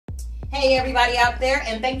Hey everybody out there,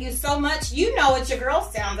 and thank you so much. You know it's your girl,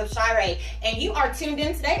 Sounds of Shire, and you are tuned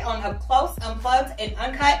in today on Up Close, Unplugged, and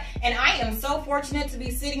Uncut, and I am so fortunate to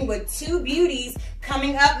be sitting with two beauties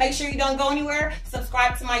coming up. Make sure you don't go anywhere.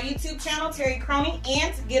 Subscribe to my YouTube channel, Terry Crony,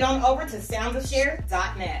 and get on over to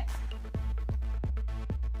soundsofshare.net.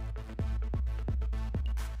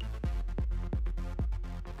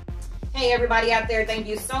 Hey everybody out there, thank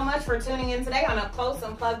you so much for tuning in today on Up Close,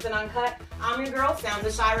 Unplugged, and Uncut. I'm your girl, Sounds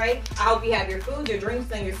of Shire. I hope you have your food, your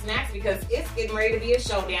drinks, and your snacks because it's getting ready to be a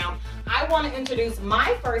showdown. I want to introduce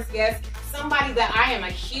my first guest, somebody that I am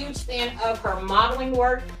a huge fan of her modeling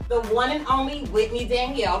work, the one and only Whitney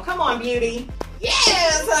Danielle. Come on, beauty.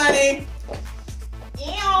 Yes, honey.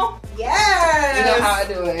 Ew. Yes. You know how I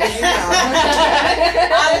do it. You know.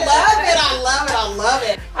 I love it. I love it. I love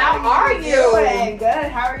it. How are you? Doing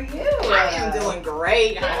good. How are you? I am doing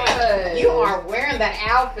great. Good. You are wearing that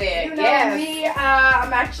outfit. You know yes. me.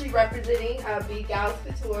 I'm actually representing Big Gals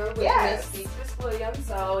Couture with Yes. Miss Williams.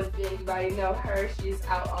 So if anybody know her, she's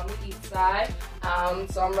out on the east side.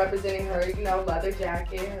 So I'm representing her. You know, leather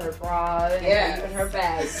jacket, her bra, and even her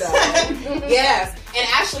bag. So yes. And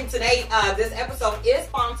actually today, this episode is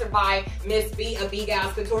sponsored by Miss B of Big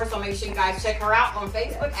Gals Couture. So make sure you guys check her out on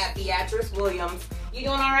Facebook at Beatrice Williams. You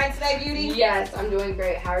doing all right today, beauty? Yes, I'm doing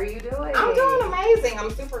great. How are you doing? I'm doing amazing. I'm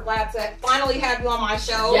super glad to finally have you on my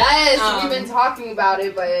show. Yes, we've been talking about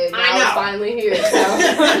it, but now it's finally here. So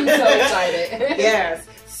I'm so excited. Yes.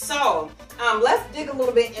 So, let's dig a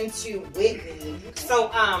little bit into Whitney. So,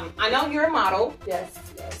 I know you're a model. Yes,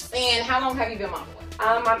 yes. And how long have you been modeling?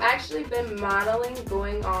 I've actually been modeling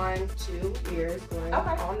going on 2 years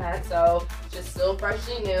on that, so just still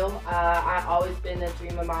freshly new. I've always been a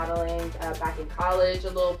dream of modeling back in college a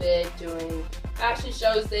little bit, doing fashion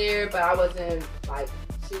shows there, but I wasn't like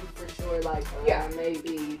super sure, like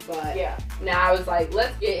maybe, but now I was like,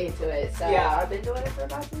 let's get into it. So I've been doing it for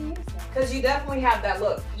about 2 years now. Because you definitely have that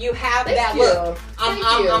look. You have Thank that you. look. Thank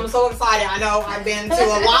I'm so excited. I know I've been to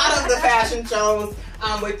a lot of the fashion shows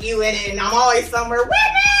with you in it, and I'm always somewhere, Whitney!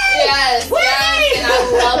 Yes, Whitney!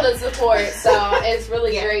 yes, and I love the support. So it's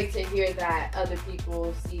really great to hear that other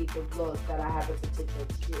people see the look that I have the potential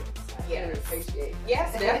to do. So I really appreciate it.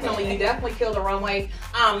 Yes, definitely. You definitely killed the runway.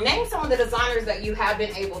 Name some of the designers that you have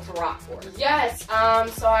been able to rock for. Yes,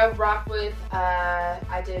 so I rock with,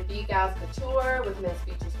 I did Big Gals Couture with Miss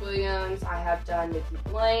Beatrice Williams. I have done Nikki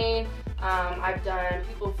Blaine. I've done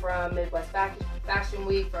people from Midwest Fashion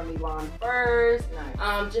Week, from Elon Furs.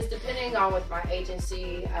 Nice. Just depending on with my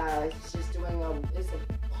agency, it's just doing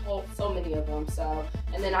so many of them. So,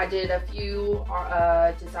 and then I did a few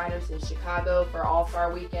designers in Chicago for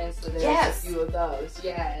All-Star Weekend. So there's a few of those.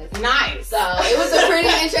 Yes. Nice. So it was a pretty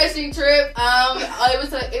interesting trip.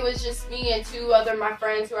 It was just me and 2 other my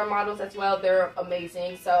friends who are models as well. They're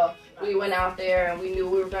amazing. So we went out there and we knew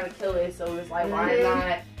we were gonna kill it. So it was like, why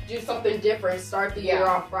not do something different? Start the year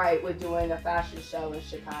off right with doing a fashion show in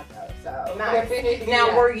Chicago. So nice.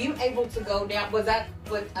 Now, were you able to go down? Was that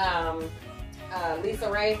with Lisa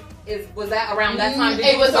Ray? Was that around that time?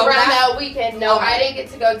 It was around that weekend. No, I didn't get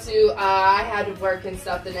to go to. I had to work and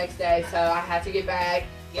stuff the next day, so I had to get back.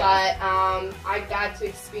 But I got to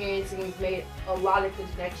experience and made a lot of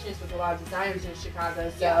connections with a lot of designers in Chicago.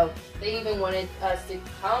 So they even wanted us to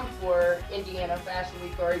come for Indiana Fashion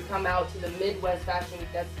Week or come out to the Midwest Fashion Week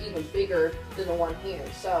that's even bigger than the one here.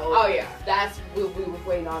 So that's what we were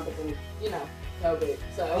waiting on, but then, you know, COVID.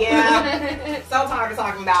 So so tired of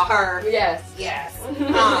talking about her. Yes.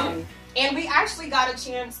 And we actually got a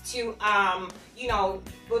chance to you know,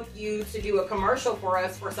 book you to do a commercial for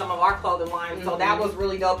us for some of our clothing lines. So that was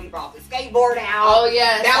really dope. You brought the skateboard out. Oh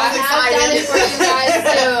yes, that was exciting. I've done it for you guys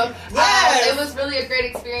too. It was really a great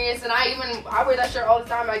experience, and I wear that shirt all the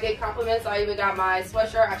time. I get compliments. I even got my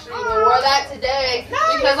sweatshirt. I should even wore that today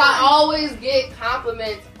because I always get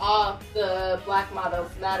compliments off the Black Models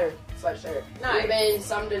Matter sweatshirt. Even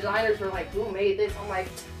some designers were like, "Who made this?" I'm like,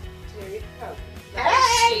 "Here you go."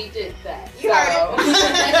 She did that.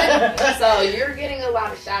 So you're getting a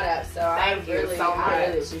lot of shout outs. So I really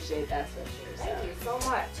appreciate that sweatshirt. Thank you so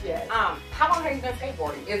much. Yes. How long have you been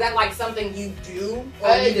skateboarding? Is that like something you do,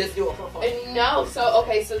 or you just do it for fun? No. So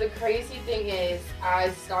the crazy thing is, I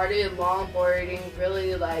started longboarding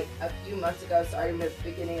really like a few months ago, starting at the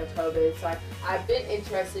beginning of COVID. So I've been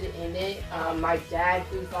interested in it. My dad,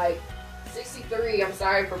 who's like 63, I'm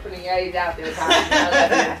sorry for putting your age out there,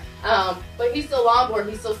 but he's still longboard,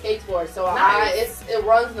 he still skateboards, so it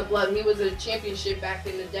runs in the blood. He was a championship back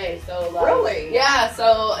in the day, so like, really? Yeah,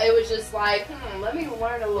 so it was just like, let me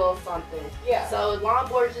learn a little something. Yeah. So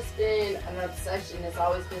longboard's just been an obsession. It's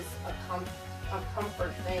always been a a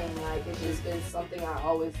comfort thing. Like it's just been something I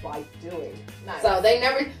always liked doing. Nice. So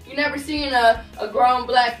you never seen a grown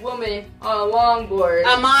black woman on a longboard.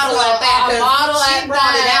 A model at that. A model she at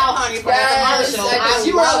brought it that. out, honey, for the commercial.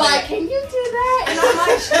 You were like, can you do that? And I'm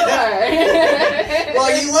like, sure.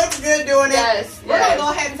 Well, you looked good doing it. Yes. We're going to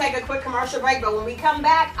go ahead and take a quick commercial break, but when we come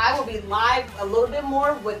back, I will be live a little bit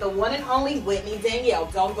more with the one and only Whitney Danielle.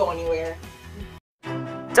 Don't go anywhere.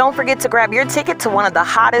 Don't forget to grab your ticket to one of the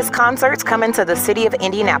hottest concerts coming to the city of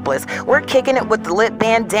Indianapolis. We're kicking it with the lit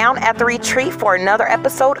band down at the Retreat for another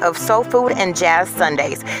episode of Soul Food and Jazz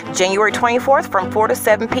Sundays, January 24th from 4 to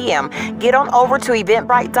 7 p.m. Get on over to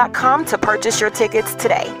eventbrite.com to purchase your tickets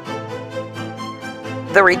today.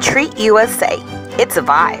 The Retreat USA. It's a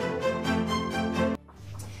vibe.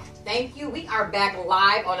 Thank you. We are back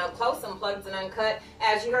live on Up Close, Unplugged and Uncut.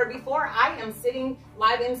 As you heard before, I am sitting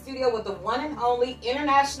live in studio with the one and only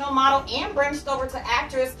international model and branched over to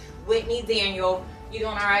actress, Whitney Danielle. You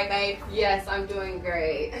doing all right, babe? Yes, I'm doing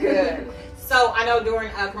great. Good. So I know during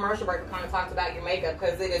a commercial break we kind of talked about your makeup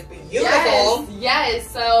because it is beautiful. Yes.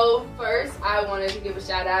 So first I wanted to give a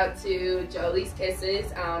shout out to Jolie's Kisses.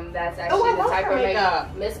 That's actually the type of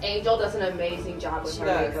makeup. Miss Angel does an amazing job with her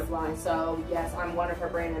makeup line. So yes, I'm one of her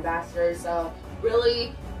brand ambassadors. So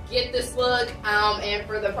really get this look. And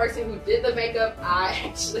for the person who did the makeup, I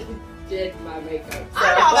actually did my makeup. So,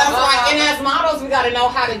 I know, that's right. And as models, we got to know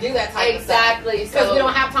how to do that type of stuff. Exactly. Because we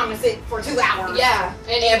don't have time to sit for 2 hours. Yeah.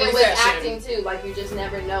 And even with acting too, like you just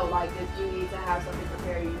never know. Like if you need to have something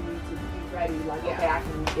prepared, you need to be ready. Like, okay, I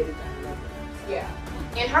can get it done. Yeah.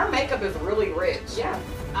 And her makeup is really rich. Yeah.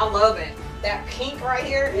 I love it. That pink right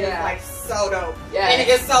here is like so dope. Yeah. And it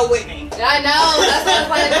gets so Whitney. I know. That's why I was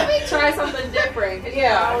like, let me try something different.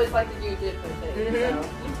 Yeah. I always like to do different things. So.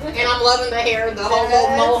 And I'm loving the hair, the whole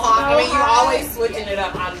little mohawk. I mean, you're always switching it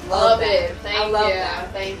up. I love it. Thank you.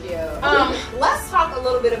 Thank you. Let's talk a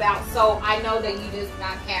little bit about, so I know that you just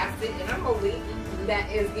got casted in a movie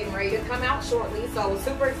that is getting ready to come out shortly. So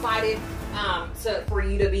super excited for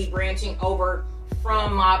you to be branching over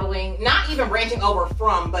from modeling, not even branching over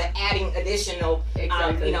from, but adding additional,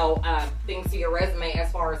 things to your resume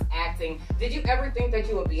as far as acting. Did you ever think that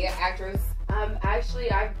you would be an actress?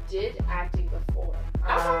 Actually, I did acting before.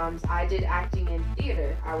 I did acting in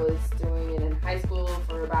theater. I was doing it in high school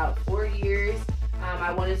for about 4 years.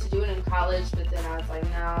 I wanted to do it in college, but then I was like,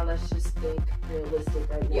 no, let's just think realistic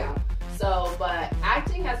right now. Yeah. So, but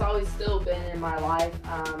acting has always still been in my life.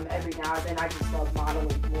 Every now and then, I just love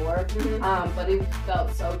modeling more. But it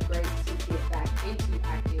felt so great to get back into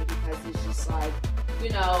acting because it's just like, you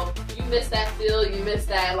know, you miss that feel, you miss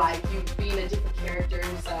that, like, you being a different character.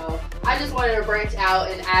 So I just wanted to branch out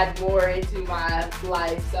and add more into my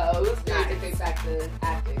life. So it was good to get back to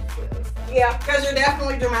acting skills. So. Yeah, because you're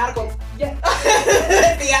definitely dramatical. Yeah.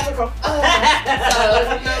 Theatrical. I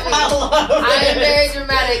love it. I am very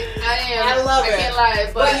dramatic. I am. I love it. I can't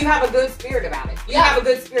lie. But you have a good spirit about it. You have a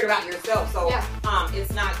good spirit about yourself. So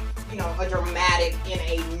it's not, a dramatic in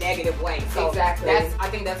a negative way. So exactly. I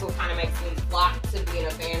think that's what kind of makes me flock to being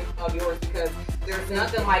a fan of yours, because there's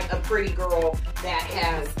nothing like a pretty girl that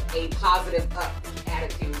has a positive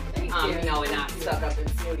attitude, and not stuck up and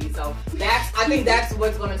snooty. So I think that's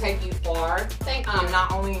what's going to take you far. Thank you.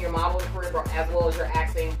 Not only in your modeling career, but as well as your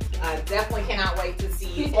acting. Definitely cannot wait to see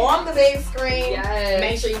you on the big screen. Yes.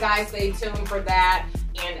 Make sure you guys stay tuned for that.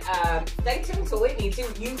 And stay tuned to Whitney too.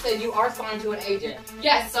 You said you are signed to an agent.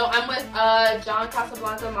 Yes, so I'm with John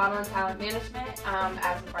Casablanca Model and Talent Management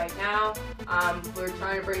as of right now. We're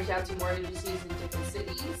trying to branch out to more agencies in different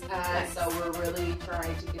cities. So we're really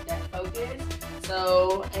trying to get that focused.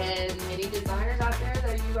 So, and any designers out there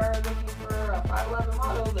that you are looking for a 5'11"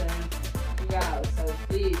 model, then you go. So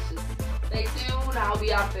please just stay tuned. I'll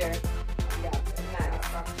be out there.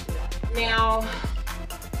 Nice. Now,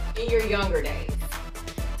 in your younger days,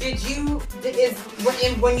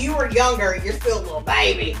 when you were younger, you're still a little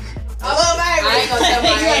baby. A little baby. I ain't gonna tell my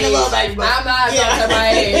age. A little baby, but I'm not gonna tell my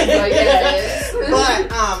age, but yes.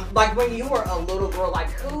 But like when you were a little girl, like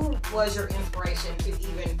who was your inspiration to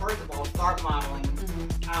even, first of all, start modeling,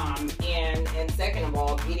 and second of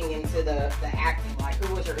all, getting into the acting? Like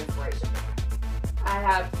who was your inspiration? I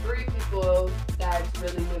have 3 people that's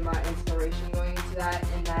really been my inspiration going into that,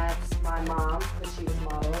 and that's my mom, because she was a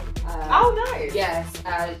model. Oh, nice. Yes,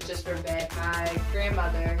 just for a bit. My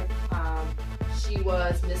grandmother, she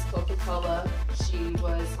was Miss Coca-Cola. She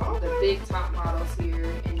was the big top models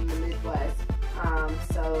here in the Midwest.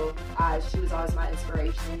 So she was always my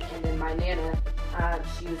inspiration. And then my Nana,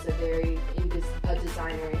 she was a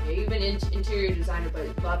designer, even interior designer,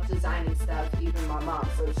 but loved designing stuff, even my mom.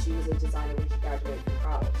 So she was a designer when she graduated from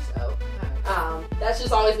college. So That's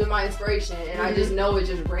just always been my inspiration, and I just know it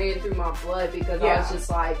just ran through my blood because I was just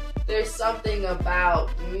like, there's something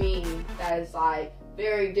about me that is like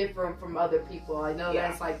very different from other people. I know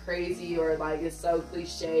that's like crazy or like it's so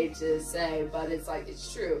cliche to say, but it's like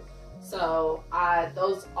it's true. So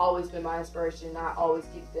those always been my inspiration. I always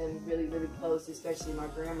keep them really, really close, especially my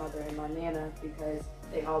grandmother and my nana, because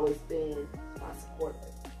they always been my supporter.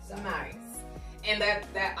 So. Nice. And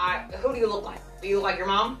who do you look like? Do you look like your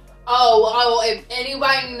mom? Oh, if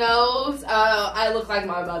anybody knows, I look like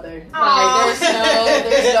my mother. Like,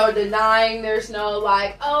 there's no denying, there's no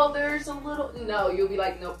like, oh, there's a little, no, you'll be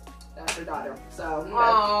like, nope, that's her daughter. So,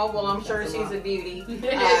 well, I'm sure she's a beauty,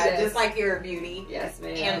 just like you're a beauty. Yes,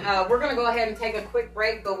 ma'am. And we're going to go ahead and take a quick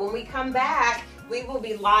break, but when we come back, we will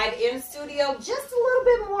be live in studio just a little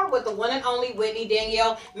bit more with the one and only Whitney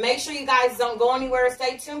Danielle. Make sure you guys don't go anywhere.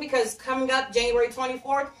 Stay tuned because coming up January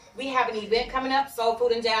 24th, we have an event coming up, Soul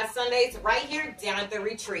Food and Jazz Sundays, right here down at The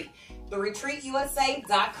Retreat.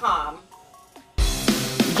 TheRetreatUSA.com.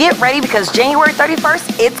 Get ready because January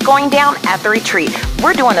 31st, it's going down at The Retreat.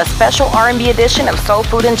 We're doing a special R&B edition of Soul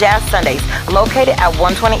Food and Jazz Sundays, located at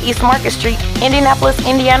 120 East Market Street, Indianapolis,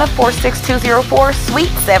 Indiana, 46204, Suite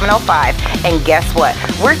 705. And guess what?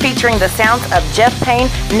 We're featuring the sounds of Jeff Payne,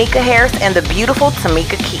 Nika Harris, and the beautiful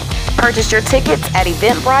Tamika Key. Purchase your tickets at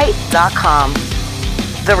eventbrite.com.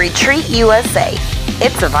 The Retreat USA.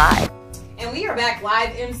 It's a vibe. And we are back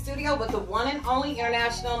live in studio with the one and only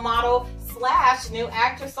international model / new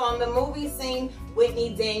actress on the movie scene,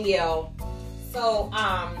 Whitney Danielle. So,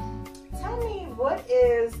 tell me, what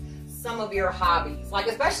is some of your hobbies? Like,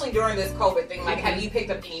 especially during this COVID thing, like, have you picked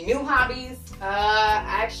up any new hobbies?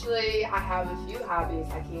 Actually, I have a few hobbies.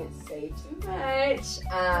 I can't say too much.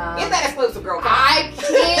 Get that exclusive, girl. I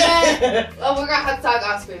can't. Oh, we're gonna have to talk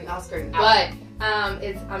off screen. But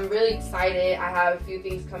I'm really excited. I have a few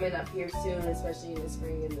things coming up here soon, especially in the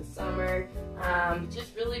spring and the summer.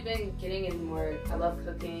 Just really been getting into more. I love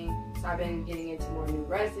cooking, so I've been getting into more new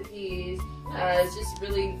recipes. It's just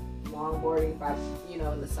really longboarding,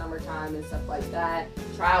 in the summertime and stuff like that.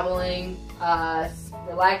 Traveling,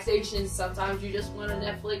 relaxation. Sometimes you just want to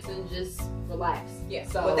Netflix and just relax. Yeah.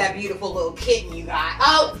 So with that beautiful little kitten you got.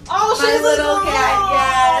 Oh, she's my little cat.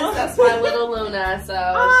 Yes, that's my little Luna. So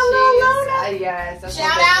she's yes.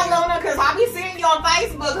 Shout out Luna, because I be seeing you on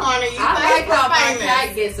Facebook, honey. I like how my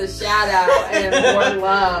cat gets a shout out and more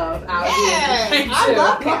love out here. I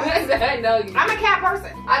love cats. I know you. I'm a cat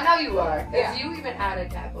person. I know you are. Yeah. You even had a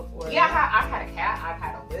cat before. Yeah, I've had a cat. I've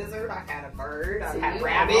had a lizard. I've had a bird. I've had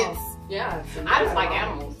rabbits. Yeah, I just like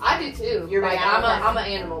animals. I do too. You're like, I'm an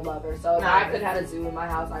animal lover, so if I could have a zoo in my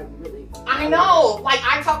house, I really. I know. Like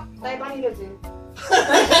I told, babe, I need a zoo.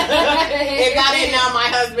 If y'all didn't know, my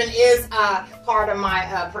husband is part of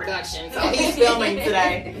my production, so he's filming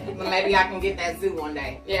today. But maybe I can get that zoo one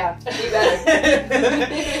day. Yeah, you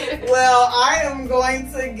better. Well, I am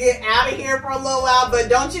going to get out of here for a little while, but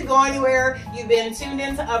don't you go anywhere. You've been tuned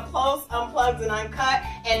into Up Close, Unplugged, and Uncut.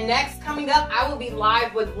 And next, coming up, I will be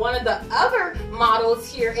live with one of the other models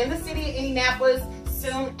here in the city of Indianapolis.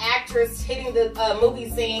 Soon, actress hitting the movie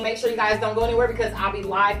scene. Make sure you guys don't go anywhere because I'll be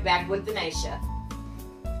live back with Denasia.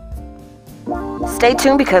 Stay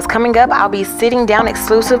tuned because coming up, I'll be sitting down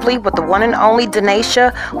exclusively with the one and only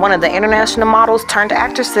Denasia, one of the international models turned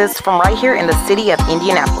actresses from right here in the city of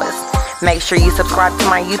Indianapolis. Make sure you subscribe to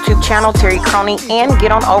my YouTube channel, Terry Crony, and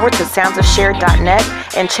get on over to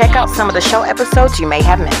soundsofshare.net and check out some of the show episodes you may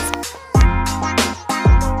have missed.